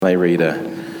They reader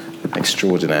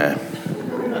extraordinaire.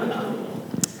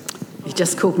 You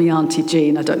just called me Auntie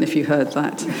Jean. I don't know if you heard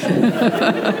that.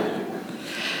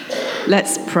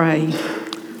 Let's pray.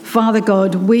 Father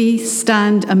God, we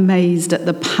stand amazed at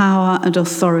the power and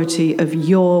authority of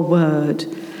your word.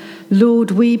 Lord,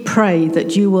 we pray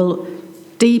that you will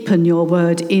deepen your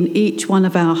word in each one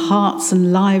of our hearts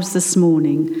and lives this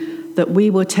morning, that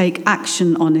we will take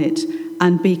action on it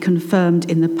and be confirmed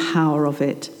in the power of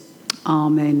it.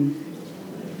 Amen.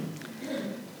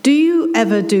 Do you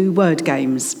ever do word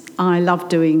games? I love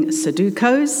doing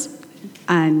Sudokus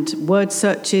and word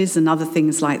searches and other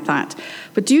things like that.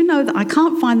 But do you know that I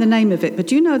can't find the name of it, but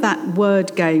do you know that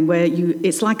word game where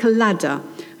it's like a ladder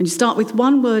and you start with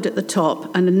one word at the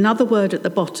top and another word at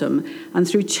the bottom, and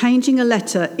through changing a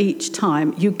letter each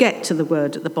time you get to the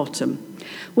word at the bottom?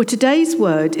 Well, today's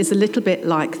word is a little bit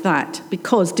like that,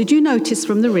 because did you notice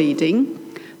from the reading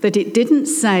that it didn't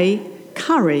say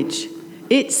courage?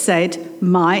 It said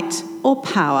might or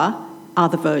power,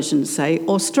 other versions say,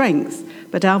 or strength.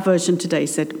 But our version today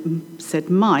said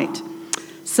might.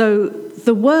 So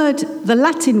the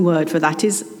Latin word for that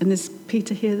is, and is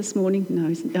Peter here this morning?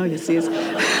 No, yes, he is.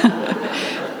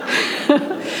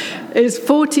 Is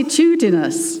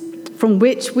fortitudinous, from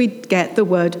which we get the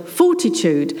word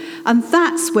fortitude. And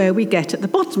that's where we get at the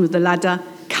bottom of the ladder,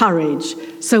 courage.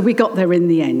 So we got there in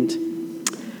the end.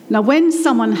 Now, when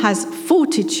someone has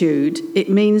fortitude, it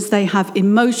means they have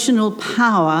emotional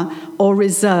power or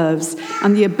reserves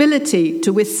and the ability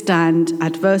to withstand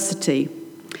adversity.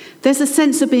 There's a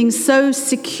sense of being so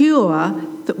secure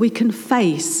that we can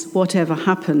face whatever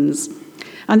happens.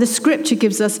 And the scripture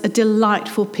gives us a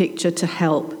delightful picture to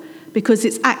help, because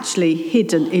it's actually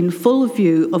hidden in full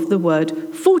view of the word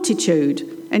fortitude.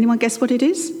 Anyone guess what it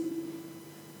is?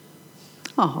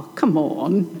 Oh, come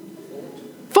on.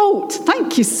 Fault.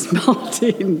 Thank you,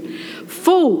 Martin.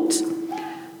 Fault.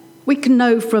 We can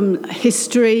know from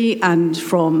history and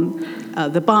from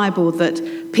the Bible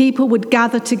that people would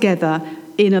gather together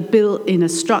in a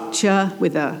structure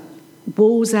with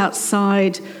walls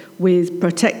outside, with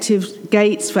protective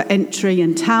gates for entry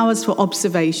and towers for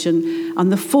observation,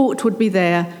 and the fort would be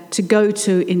there to go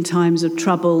to in times of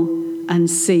trouble and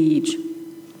siege.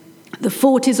 The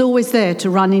fort is always there to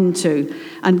run into,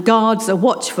 and guards are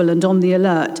watchful and on the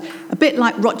alert, a bit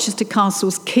like Rochester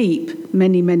Castle's keep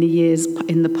many, many years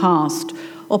in the past,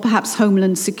 or perhaps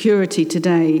Homeland Security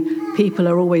today. People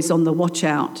are always on the watch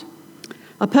out.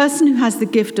 A person who has the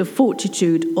gift of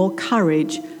fortitude or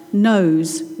courage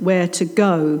knows where to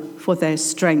go for their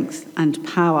strength and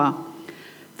power.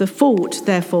 The fort,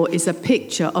 therefore, is a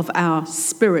picture of our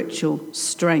spiritual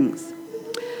strength.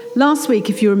 Last week,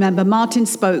 if you remember, Martin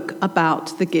spoke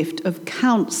about the gift of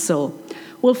counsel.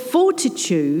 Well,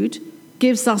 fortitude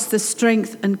gives us the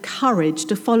strength and courage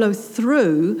to follow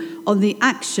through on the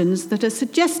actions that are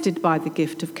suggested by the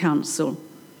gift of counsel.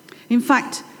 In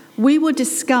fact, we will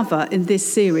discover in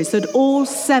this series that all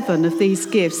 7 of these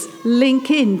gifts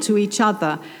link into each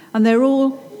other, and they're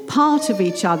all part of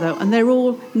each other, and they're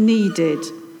all needed.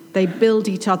 They build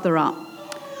each other up.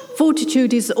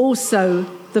 Fortitude is also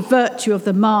the virtue of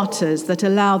the martyrs that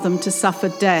allow them to suffer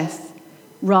death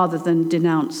rather than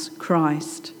denounce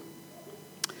Christ.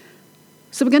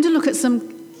 So we're going to look at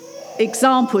some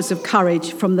examples of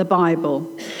courage from the Bible.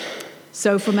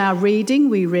 So from our reading,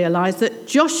 we realize that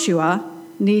Joshua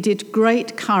needed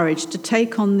great courage to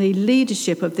take on the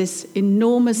leadership of this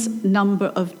enormous number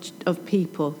of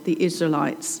people, the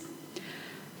Israelites.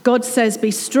 God says,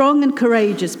 "Be strong and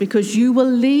courageous, because you will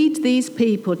lead these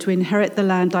people to inherit the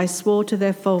land I swore to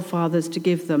their forefathers to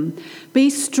give them. Be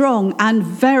strong and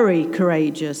very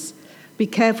courageous. Be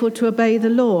careful to obey the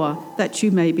law, that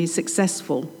you may be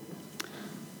successful."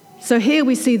 So here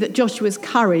we see that Joshua's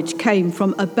courage came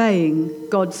from obeying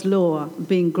God's law,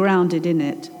 being grounded in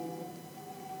it.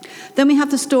 Then we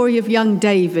have the story of young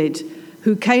David,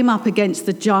 who came up against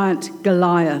the giant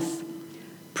Goliath.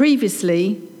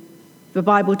 Previously, the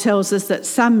Bible tells us that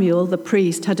Samuel, the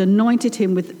priest, had anointed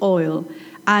him with oil,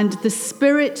 and the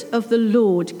Spirit of the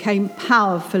Lord came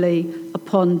powerfully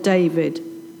upon David.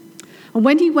 And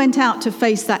when he went out to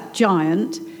face that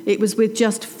giant, it was with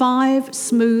just 5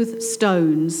 smooth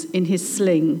stones in his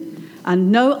sling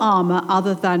and no armor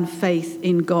other than faith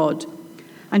in God.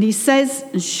 And he says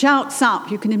and shouts up,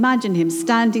 you can imagine him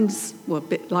standing, well, a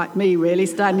bit like me really,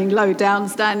 standing low down,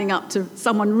 standing up to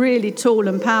someone really tall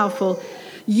and powerful.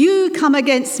 "You come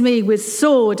against me with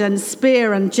sword and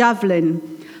spear and javelin,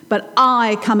 but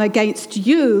I come against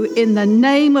you in the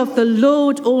name of the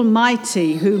Lord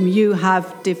Almighty, whom you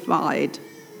have defied."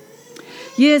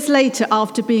 Years later,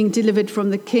 after being delivered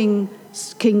from the King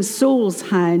Saul's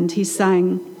hand, he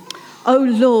sang, O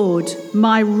Lord,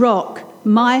 my rock,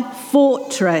 my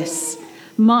fortress,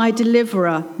 my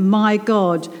deliverer, my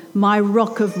God, my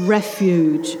rock of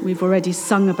refuge. We've already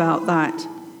sung about that.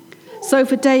 So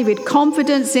for David,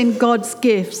 confidence in God's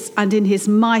gifts and in his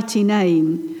mighty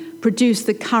name produced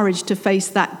the courage to face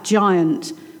that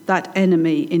giant, that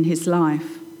enemy in his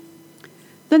life.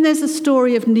 Then there's the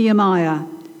story of Nehemiah,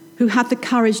 who had the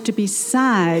courage to be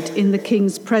sad in the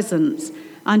king's presence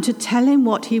and to tell him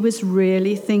what he was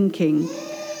really thinking.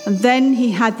 And then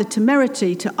he had the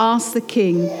temerity to ask the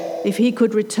king if he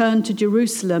could return to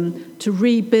Jerusalem to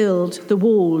rebuild the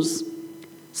walls.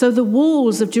 So the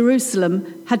walls of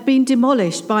Jerusalem had been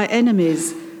demolished by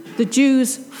enemies. The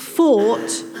Jews'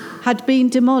 fort had been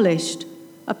demolished,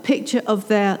 a picture of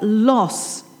their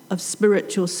loss of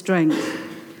spiritual strength,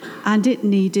 and it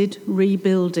needed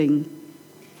rebuilding.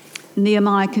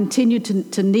 Nehemiah continued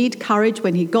to need courage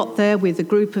when he got there with a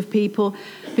group of people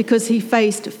because he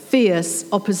faced fierce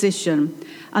opposition.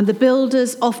 And the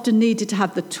builders often needed to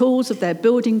have the tools of their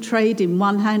building trade in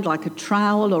one hand, like a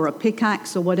trowel or a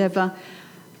pickaxe or whatever,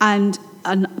 and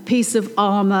a piece of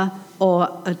armour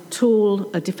or a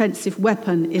tool, a defensive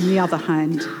weapon in the other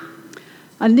hand.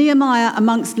 And Nehemiah,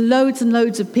 amongst loads and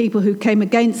loads of people who came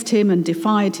against him and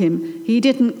defied him, he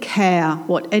didn't care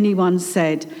what anyone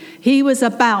said. He was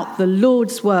about the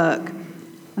Lord's work,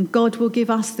 and God will give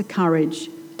us the courage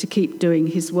to keep doing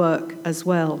his work as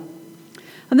well.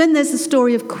 And then there's the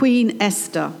story of Queen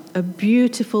Esther, a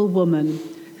beautiful woman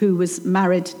who was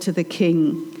married to the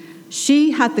king.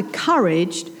 She had the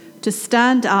courage to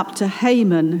stand up to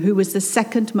Haman, who was the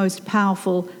second most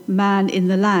powerful man in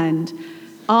the land,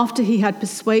 after he had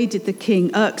persuaded the king,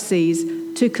 Xerxes,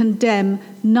 to condemn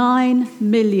 9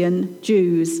 million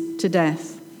Jews to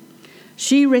death.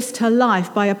 She risked her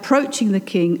life by approaching the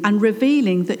king and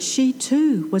revealing that she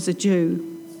too was a Jew.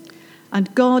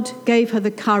 And God gave her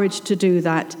the courage to do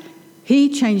that. He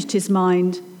changed his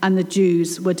mind and the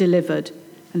Jews were delivered,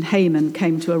 and Haman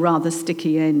came to a rather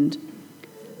sticky end.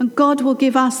 And God will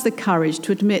give us the courage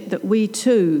to admit that we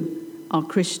too are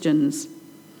Christians.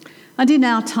 And in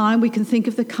our time, we can think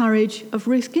of the courage of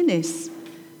Ruth Guinness,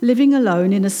 living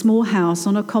alone in a small house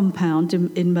on a compound in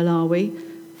Malawi,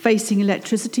 facing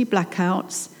electricity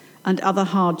blackouts and other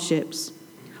hardships.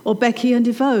 Or Becky and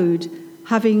Evode,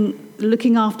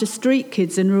 looking after street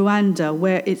kids in Rwanda,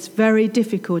 where it's very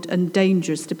difficult and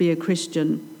dangerous to be a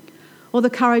Christian. Or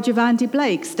the courage of Andy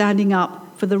Blake, standing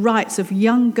up for the rights of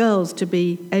young girls to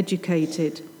be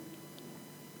educated.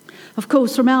 Of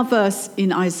course, from our verse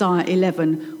in Isaiah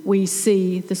 11, we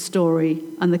see the story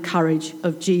and the courage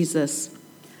of Jesus.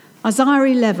 Isaiah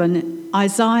 11,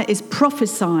 Isaiah is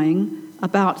prophesying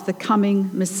about the coming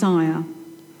Messiah.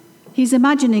 He's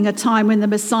imagining a time when the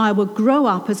Messiah will grow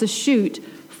up as a shoot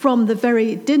from the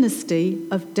very dynasty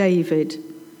of David.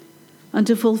 And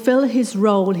to fulfill his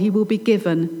role, he will be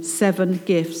given 7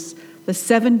 gifts, the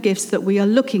 7 gifts that we are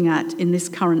looking at in this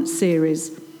current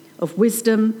series of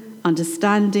wisdom,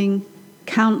 understanding,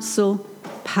 counsel,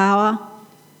 power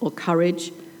or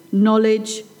courage,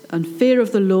 knowledge and fear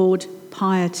of the Lord,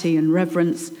 piety and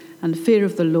reverence, and fear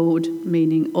of the Lord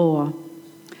meaning awe.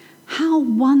 How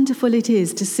wonderful it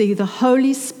is to see the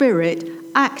Holy Spirit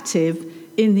active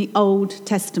in the Old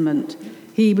Testament.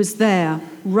 He was there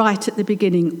right at the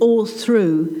beginning, all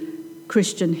through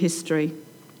Christian history.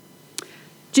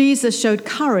 Jesus showed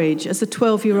courage as a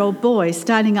 12-year-old boy,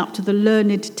 standing up to the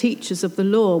learned teachers of the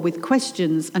law with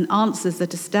questions and answers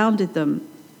that astounded them.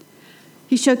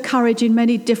 He showed courage in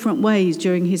many different ways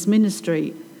during his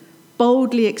ministry,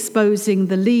 boldly exposing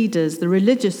the leaders, the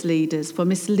religious leaders, for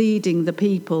misleading the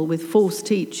people with false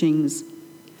teachings.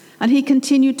 And he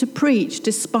continued to preach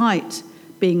despite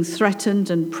being threatened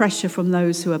and pressure from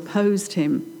those who opposed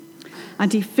him.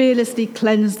 And he fearlessly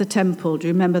cleansed the temple. Do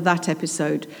you remember that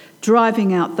episode?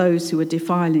 Driving out those who were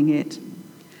defiling it.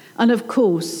 And of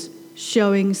course,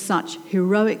 showing such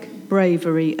heroic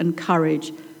bravery and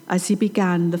courage as he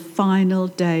began the final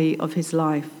day of his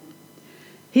life.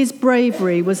 His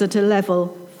bravery was at a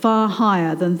level far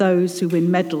higher than those who win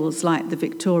medals like the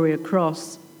Victoria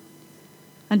Cross.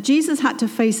 And Jesus had to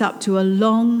face up to a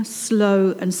long,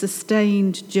 slow and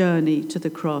sustained journey to the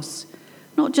cross,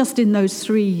 not just in those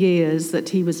 3 years that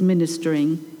he was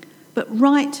ministering, but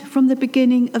right from the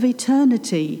beginning of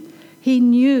eternity. He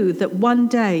knew that one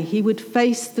day he would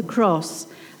face the cross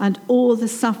and all the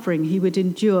suffering he would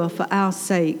endure for our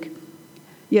sake.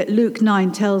 Yet Luke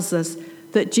 9 tells us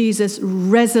that Jesus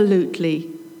resolutely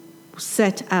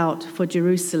set out for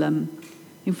Jerusalem.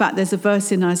 In fact, there's a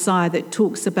verse in Isaiah that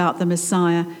talks about the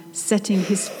Messiah setting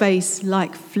his face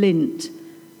like flint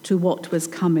to what was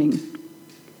coming.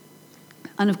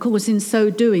 And of course, in so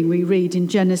doing, we read in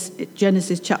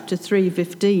Genesis chapter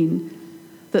 3:15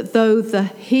 that though the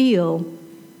heel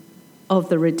of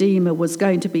the Redeemer was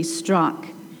going to be struck,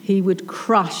 he would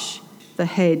crush the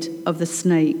head of the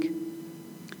snake.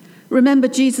 Remember,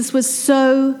 Jesus was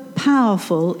so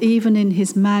powerful, even in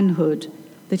his manhood,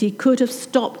 that he could have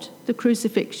stopped the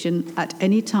crucifixion at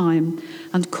any time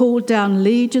and called down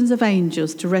legions of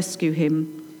angels to rescue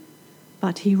him.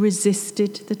 But he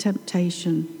resisted the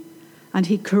temptation, and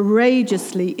he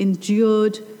courageously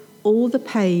endured all the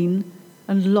pain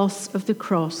and loss of the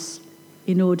cross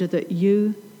in order that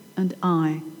you and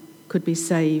I could be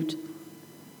saved.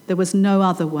 There was no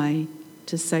other way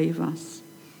to save us.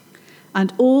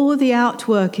 And all the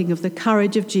outworking of the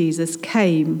courage of Jesus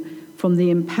came from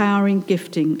the empowering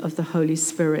gifting of the Holy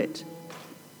Spirit.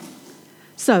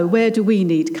 So, where do we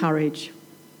need courage?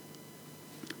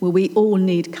 Well, we all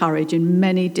need courage in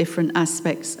many different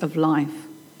aspects of life.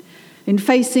 In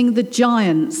facing the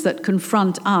giants that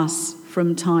confront us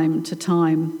from time to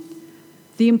time,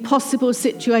 the impossible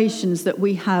situations that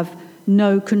we have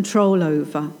no control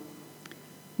over.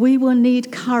 We will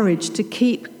need courage to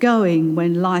keep going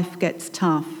when life gets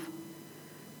tough.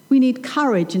 We need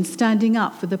courage in standing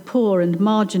up for the poor and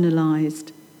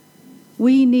marginalised.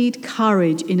 We need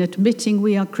courage in admitting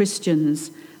we are Christians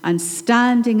and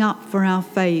standing up for our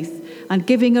faith and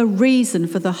giving a reason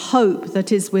for the hope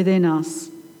that is within us.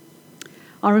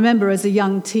 I remember as a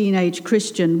young teenage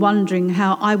Christian wondering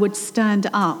how I would stand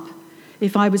up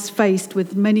if I was faced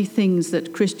with many things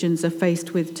that Christians are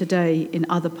faced with today in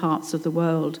other parts of the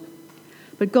world.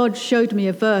 But God showed me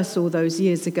a verse all those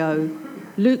years ago,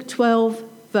 Luke 12,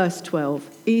 verse 12,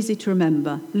 easy to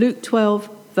remember. Luke 12,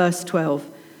 verse 12.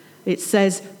 It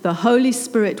says, the Holy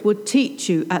Spirit will teach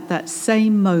you at that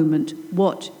same moment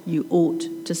what you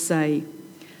ought to say.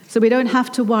 So we don't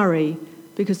have to worry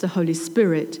because the Holy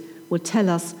Spirit will tell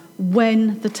us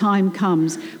when the time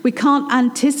comes. We can't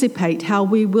anticipate how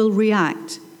we will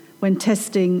react when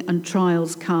testing and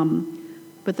trials come,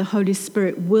 but the Holy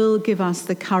Spirit will give us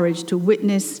the courage to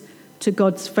witness to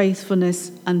God's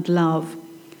faithfulness and love.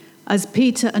 As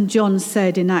Peter and John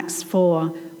said in Acts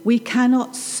 4, we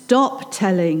cannot stop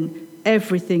telling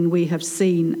everything we have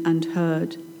seen and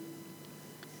heard.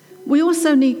 We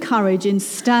also need courage in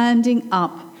standing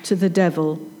up to the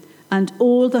devil and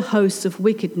all the hosts of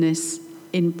wickedness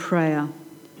in prayer.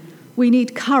 We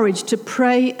need courage to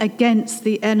pray against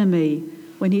the enemy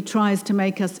when he tries to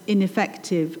make us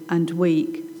ineffective and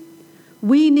weak.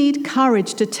 We need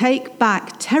courage to take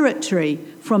back territory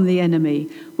from the enemy.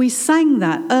 We sang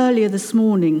that earlier this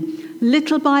morning.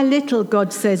 Little by little,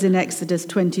 God says in Exodus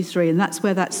 23, and that's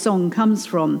where that song comes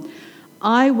from.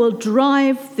 I will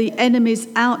drive the enemies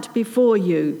out before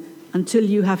you until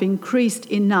you have increased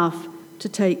enough to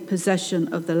take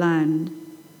possession of the land.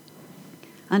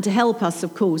 And to help us,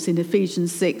 of course, in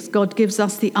Ephesians 6, God gives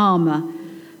us the armour.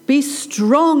 Be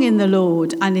strong in the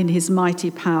Lord and in his mighty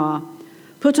power.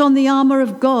 Put on the armour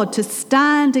of God to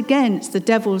stand against the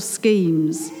devil's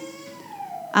schemes.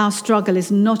 Our struggle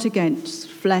is not against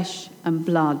flesh and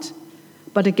blood,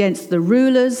 but against the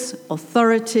rulers,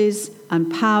 authorities,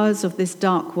 and powers of this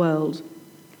dark world,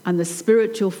 and the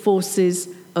spiritual forces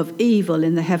of evil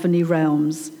in the heavenly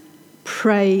realms.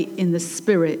 Pray in the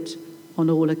Spirit on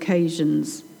all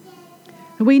occasions.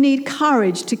 We need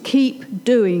courage to keep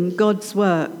doing God's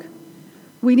work.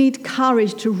 We need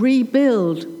courage to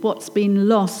rebuild what's been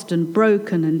lost and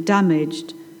broken and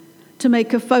damaged, to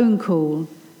make a phone call,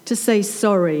 to say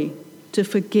sorry, to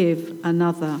forgive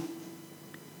another.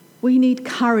 We need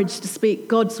courage to speak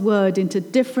God's word into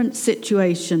different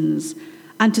situations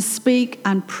and to speak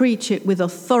and preach it with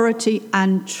authority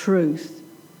and truth.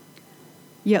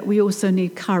 Yet we also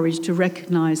need courage to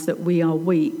recognize that we are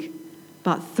weak,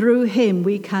 but through him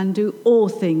we can do all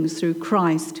things through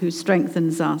Christ who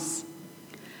strengthens us.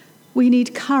 We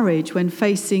need courage when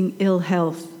facing ill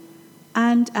health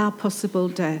and our possible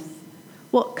death.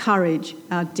 What courage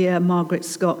our dear Margaret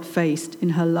Scott faced in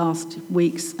her last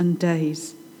weeks and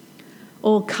days.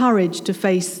 Or courage to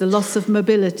face the loss of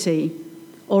mobility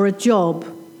or a job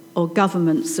or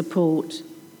government support.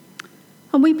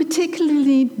 And we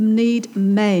particularly need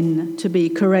men to be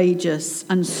courageous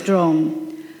and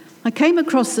strong. I came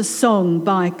across a song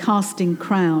by Casting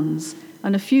Crowns,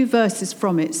 and a few verses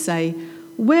from it say,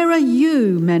 "Where are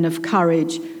you, men of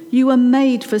courage? You were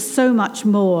made for so much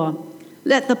more.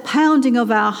 Let the pounding of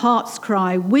our hearts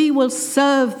cry, we will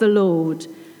serve the Lord.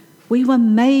 We were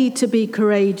made to be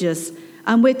courageous,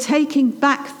 and we're taking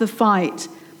back the fight.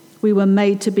 We were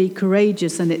made to be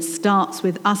courageous, and it starts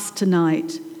with us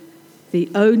tonight. The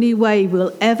only way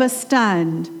we'll ever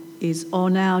stand is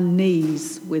on our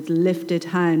knees with lifted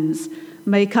hands.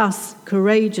 Make us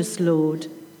courageous, Lord.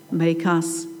 Make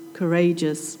us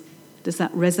courageous. Does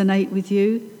that resonate with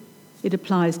you? It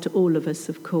applies to all of us,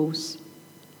 of course.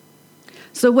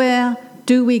 So where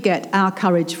do we get our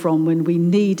courage from when we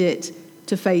need it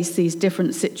to face these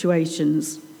different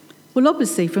situations? Well,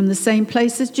 obviously from the same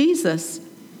place as Jesus,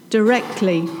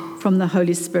 directly from the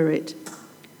Holy Spirit.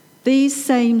 These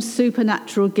same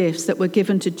supernatural gifts that were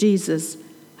given to Jesus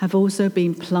have also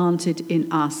been planted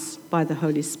in us by the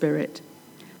Holy Spirit.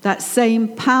 That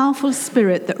same powerful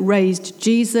Spirit that raised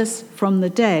Jesus from the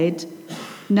dead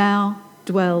now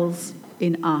dwells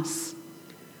in us.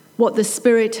 What the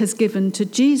Spirit has given to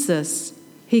Jesus,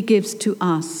 he gives to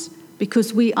us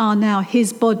because we are now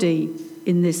his body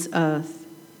in this earth.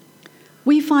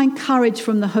 We find courage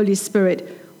from the Holy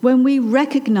Spirit when we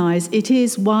recognize it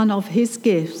is one of his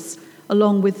gifts,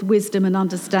 along with wisdom and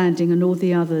understanding and all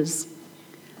the others.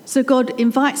 So God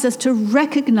invites us to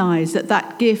recognize that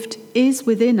that gift is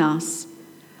within us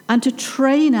and to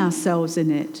train ourselves in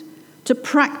it, to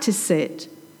practice it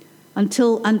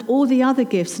and all the other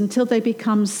gifts until they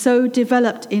become so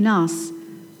developed in us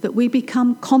that we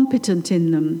become competent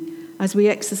in them as we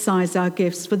exercise our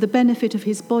gifts for the benefit of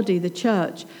his body, the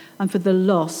church, and for the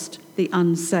lost, the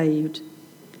unsaved.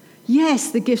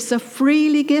 Yes, the gifts are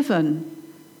freely given,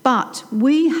 but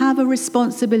we have a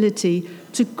responsibility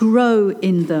to grow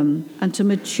in them and to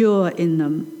mature in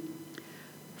them.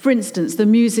 For instance, the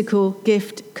musical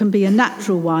gift can be a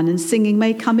natural one and singing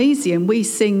may come easy, and we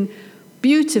sing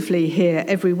beautifully here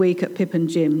every week at Pip and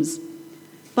Jim's.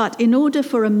 But in order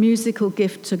for a musical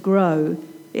gift to grow,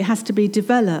 it has to be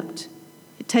developed.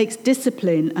 It takes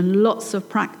discipline and lots of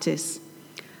practice.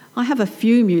 I have a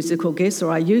few musical gifts,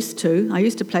 or I used to. I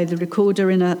used to play the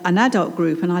recorder in an adult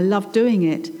group, and I loved doing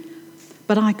it.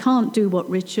 But I can't do what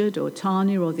Richard or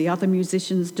Tanya or the other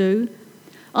musicians do.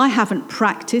 I haven't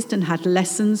practiced and had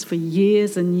lessons for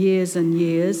years and years and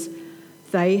years.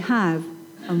 They have,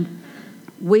 and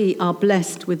we are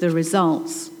blessed with the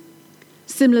results.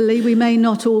 Similarly, we may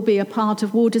not all be a part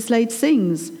of Walderslade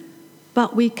Sings,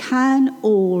 but we can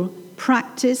all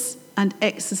practice and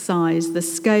exercise the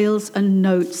scales and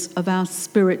notes of our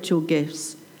spiritual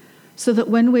gifts so that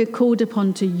when we're called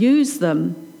upon to use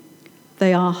them,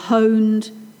 they are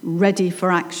honed, ready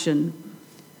for action.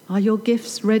 Are your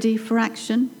gifts ready for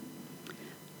action?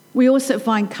 We also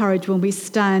find courage when we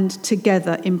stand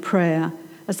together in prayer.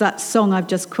 As that song I've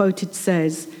just quoted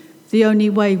says, the only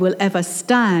way we'll ever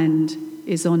stand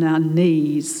is on our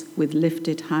knees with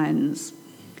lifted hands.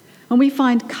 And we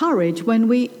find courage when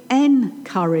we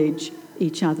encourage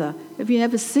each other. Have you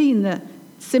ever seen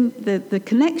the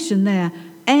connection there?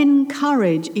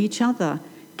 Encourage each other.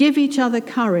 Give each other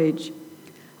courage.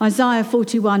 Isaiah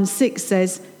 41:6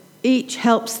 says, each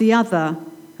helps the other,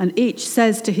 and each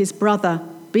says to his brother,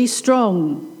 be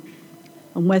strong.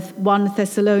 And 1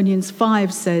 Thessalonians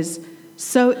 5 says,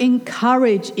 so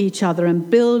encourage each other and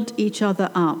build each other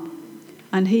up.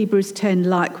 And Hebrews 10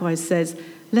 likewise says,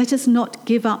 let us not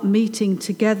give up meeting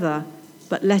together,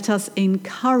 but let us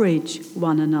encourage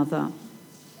one another.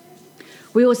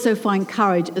 We also find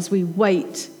courage as we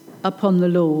wait upon the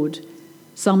Lord.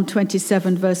 Psalm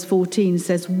 27 verse 14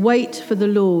 says, wait for the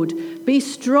Lord, be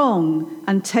strong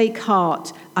and take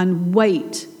heart and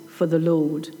wait for the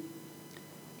Lord.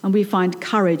 And we find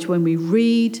courage when we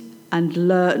read and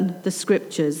learn the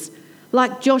scriptures,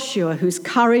 like Joshua, whose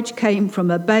courage came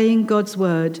from obeying God's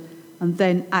word and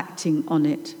then acting on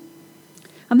it.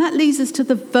 And that leads us to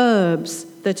the verbs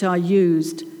that are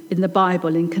used in the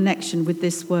Bible in connection with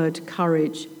this word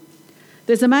courage.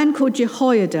 There's a man called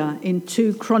Jehoiada in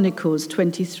 2 Chronicles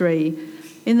 23.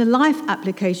 In the Life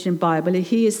Application Bible,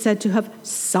 he is said to have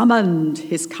summoned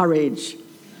his courage.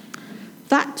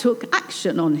 That took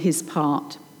action on his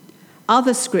part.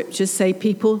 Other scriptures say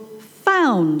people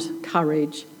found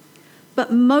courage,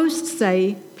 but most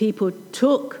say people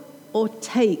took or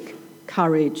take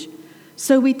courage.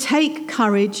 So we take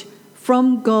courage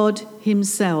from God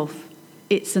himself.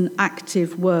 It's an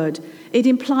active word. It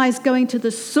implies going to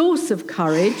the source of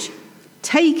courage,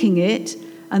 taking it,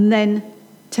 and then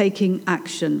taking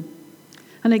action.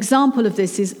 An example of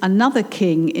this is another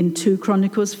king in 2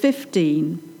 Chronicles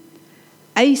 15.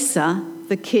 Asa,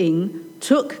 the king,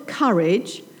 took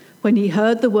courage when he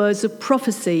heard the words of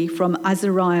prophecy from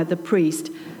Azariah the priest,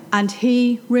 and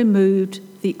he removed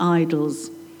the idols.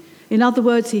 In other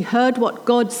words, he heard what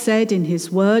God said in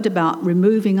his word about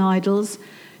removing idols.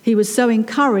 He was so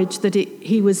encouraged that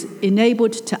he was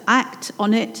enabled to act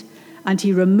on it, and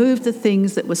he removed the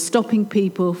things that were stopping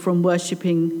people from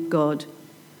worshipping God.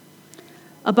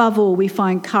 Above all, we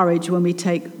find courage when we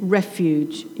take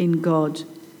refuge in God.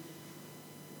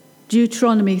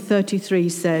 Deuteronomy 33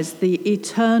 says, "The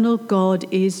eternal God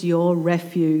is your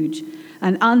refuge,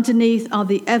 and underneath are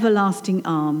the everlasting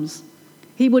arms.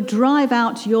 He will drive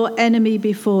out your enemy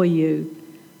before you.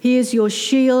 He is your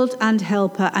shield and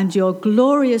helper and your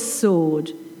glorious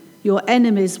sword. Your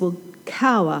enemies will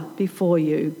cower before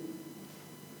you."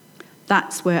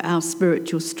 That's where our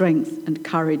spiritual strength and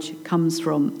courage comes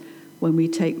from, when we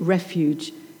take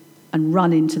refuge and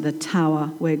run into the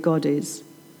tower where God is.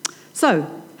 So,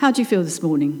 how do you feel this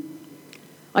morning?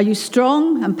 Are you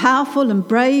strong and powerful and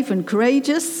brave and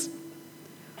courageous?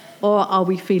 Or are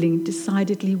we feeling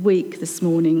decidedly weak this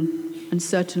morning and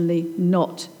certainly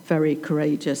not very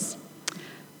courageous?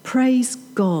 Praise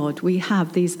God, we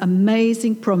have these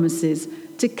amazing promises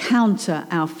to counter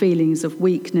our feelings of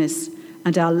weakness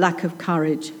and our lack of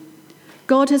courage.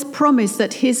 God has promised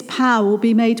that his power will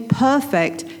be made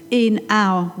perfect in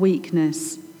our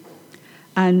weakness.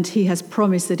 And he has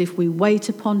promised that if we wait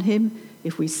upon him,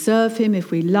 if we serve him,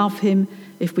 if we love him,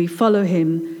 if we follow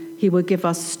him, he will give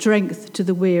us strength to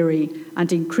the weary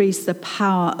and increase the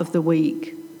power of the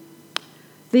weak.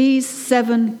 These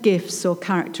 7 gifts or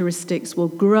characteristics will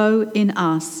grow in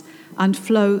us and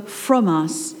flow from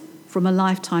us from a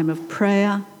lifetime of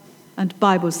prayer and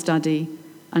Bible study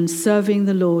and serving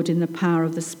the Lord in the power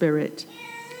of the Spirit.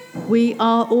 We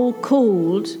are all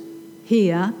called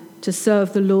here to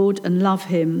serve the Lord and love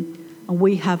him, and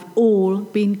we have all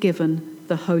been given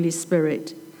the Holy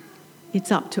Spirit.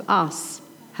 It's up to us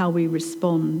how we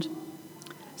respond.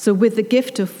 So with the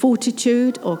gift of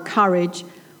fortitude or courage,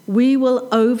 we will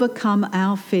overcome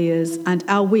our fears and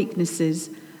our weaknesses,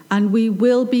 and we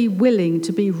will be willing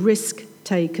to be risk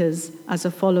takers as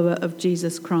a follower of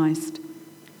Jesus Christ.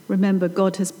 Remember,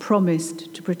 God has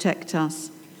promised to protect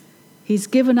us. He's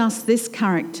given us this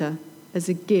character as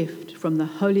a gift from the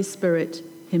Holy Spirit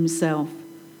himself.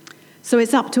 So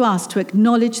it's up to us to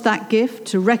acknowledge that gift,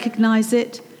 to recognize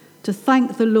it, to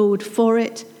thank the Lord for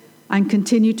it, and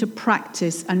continue to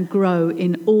practice and grow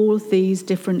in all these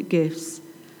different gifts,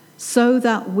 so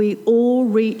that we all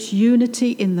reach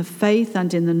unity in the faith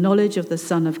and in the knowledge of the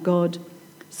Son of God,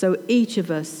 so each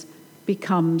of us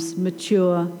becomes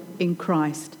mature in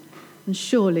Christ. And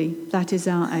surely that is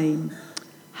our aim.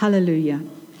 Hallelujah.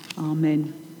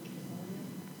 Amen.